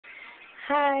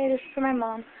Hi, this is for my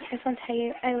mom. I just want to tell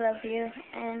you I love you,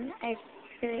 and I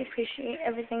really appreciate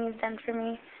everything you've done for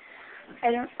me.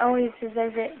 I don't always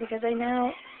deserve it because I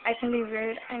know I can be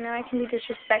rude. I know I can be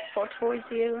disrespectful towards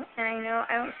you, and I know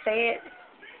I don't say it.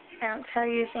 I don't tell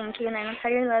you thank you, and I don't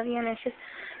tell you I love you, and it's just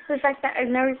the fact that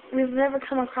we've never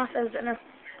come across as an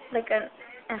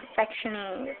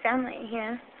affectionate family, you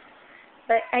know.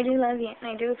 But I do love you,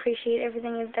 and I do appreciate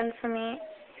everything you've done for me.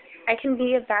 I can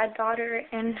be a bad daughter,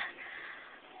 and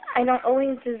I don't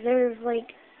always deserve,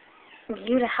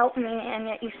 you to help me, and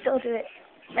yet you still do it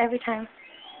every time.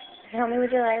 You help me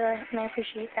with Delilah, and I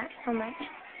appreciate that so much.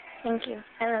 Thank you.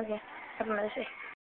 I love you. Have a Mother's Day.